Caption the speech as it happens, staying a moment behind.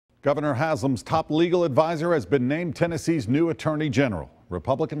Governor Haslam's top legal advisor has been named Tennessee's new Attorney General.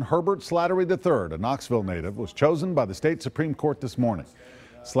 Republican Herbert Slatery the Third, a Knoxville native, was chosen by the state Supreme Court this morning.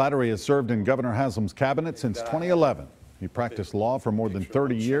 Slatery has served in Governor Haslam's cabinet since 2011. He practiced law for more than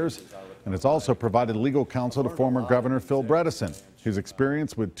 30 years and has also provided legal counsel to former Governor Phil Bredesen. His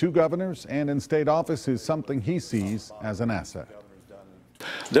experience with two governors and in state office is something he sees as an asset.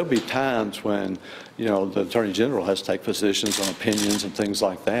 There'll be times when, the Attorney General has to take positions on opinions and things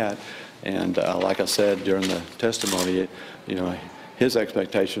like that. And like I said during the testimony, his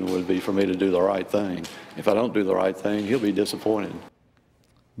expectation would be for me to do the right thing. If I don't do the right thing, he'll be disappointed.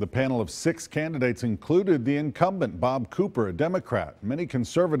 The panel of 6 candidates included the incumbent Bob Cooper, a Democrat. Many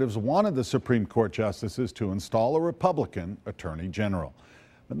conservatives wanted the Supreme Court justices to install a Republican Attorney General.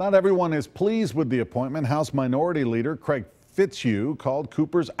 But not everyone is pleased with the appointment. House Minority Leader Craig Fitzhugh called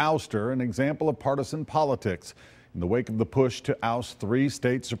Cooper's ouster an example of partisan politics in the wake of the push to oust 3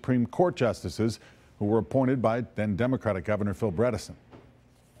 state Supreme Court justices who were appointed by then Democratic Governor Phil Bredesen.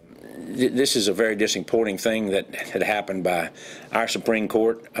 This is a very disappointing thing that had happened by our Supreme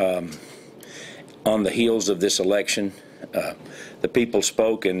Court on the heels of this election. The people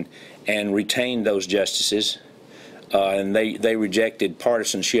spoke and retained those justices, and they rejected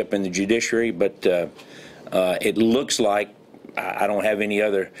partisanship in the judiciary, but it looks like, I don't have any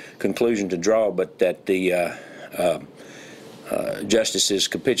other conclusion to draw, but that the justices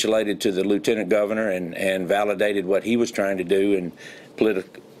capitulated to the lieutenant governor and validated what he was trying to do in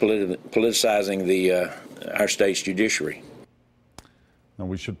politicizing our state's judiciary. Now,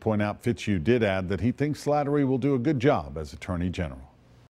 we should point out Fitzhugh did add that he thinks Slatery will do a good job as Attorney General.